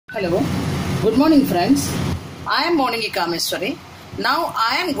Hello, good morning friends. I am kameswari. Now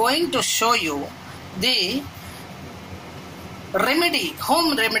I am going to show you the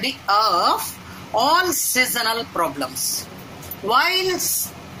home remedy of all seasonal problems. While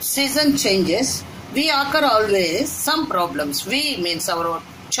season changes, we occur always some problems. We means our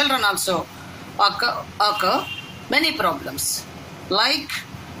children also occur many problems like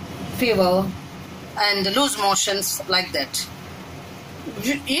fever and loose motions like that.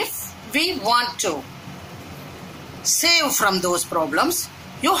 If we want to save from those problems,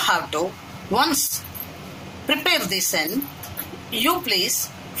 you have to once prepare this and you please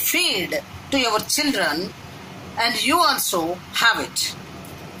feed to your children and you also have it.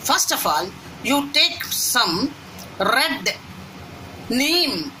 First of all, you take some red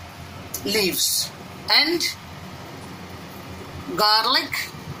neem leaves and garlic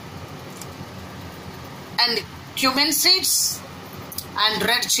and cumin seeds and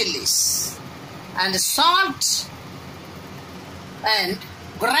red chilies and salt and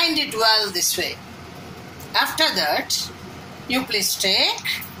grind it well this way. After that, you please take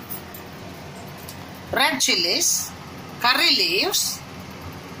red chilies, curry leaves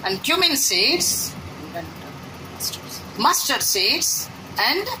and cumin seeds, mustard seeds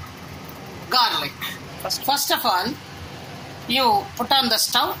and garlic. First of all, you put on the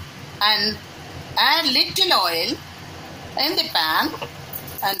stove and add little oil in the pan,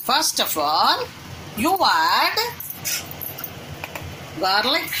 and first of all you add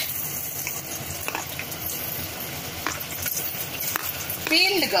garlic,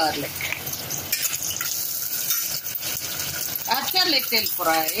 peeled garlic. After little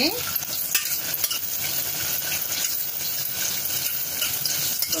fry,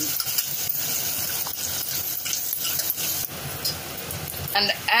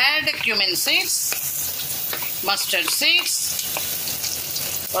 and add cumin seeds, mustard seeds,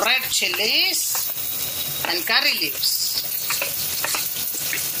 red chilies and curry leaves.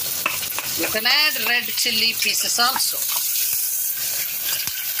 You can add red chili pieces also.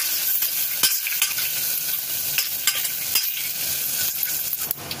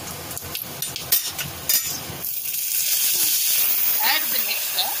 Add the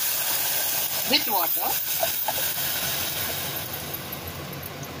mixture with water.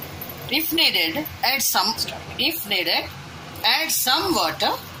 If needed, add some. If needed, add some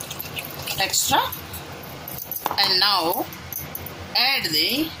water extra. And now add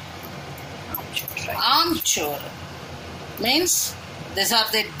the amchur. Means these are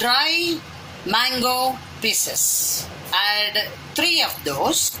the dry mango pieces. Add 3 of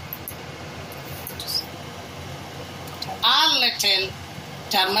those. Add little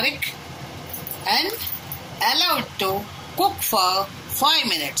turmeric and allow it to cook for 5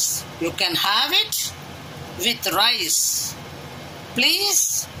 minutes. You can have it with rice.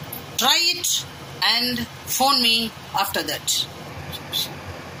 Please try it and phone me after that.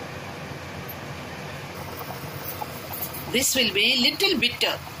 This will be little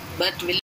bitter, but will